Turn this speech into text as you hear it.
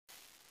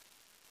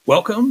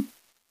Welcome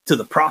to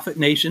the Profit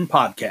Nation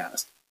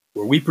podcast,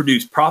 where we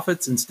produce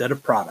profits instead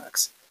of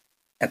products.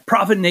 At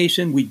Profit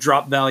Nation, we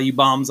drop value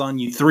bombs on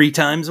you 3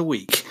 times a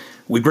week.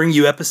 We bring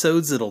you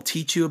episodes that'll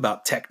teach you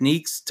about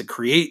techniques to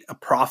create a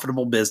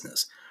profitable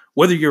business.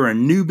 Whether you're a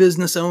new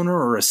business owner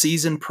or a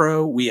seasoned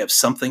pro, we have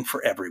something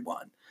for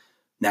everyone.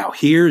 Now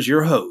here's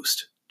your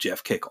host,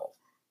 Jeff Kickle.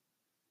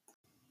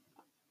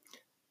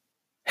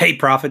 Hey,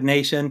 Profit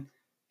Nation.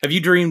 Have you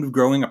dreamed of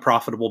growing a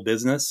profitable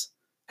business?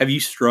 Have you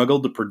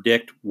struggled to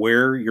predict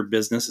where your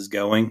business is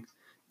going?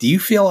 Do you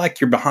feel like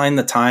you're behind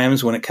the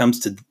times when it comes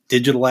to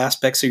digital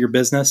aspects of your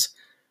business?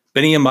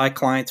 Many of my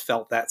clients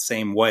felt that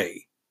same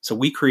way. So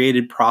we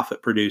created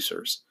Profit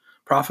Producers.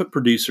 Profit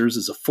Producers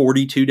is a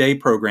 42-day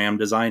program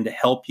designed to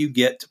help you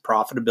get to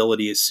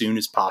profitability as soon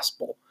as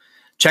possible.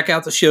 Check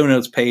out the show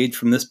notes page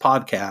from this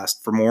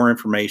podcast for more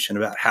information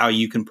about how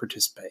you can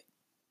participate.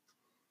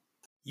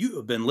 You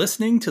have been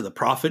listening to the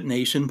Profit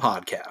Nation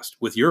podcast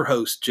with your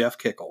host, Jeff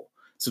Kickle.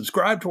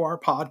 Subscribe to our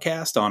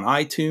podcast on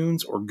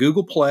iTunes or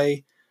Google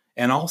Play,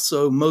 and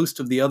also most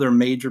of the other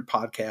major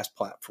podcast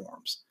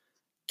platforms.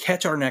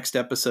 Catch our next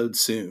episode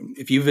soon.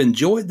 If you've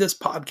enjoyed this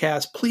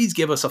podcast, please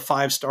give us a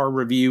 5-star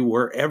review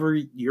wherever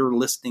you're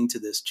listening to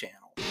this channel.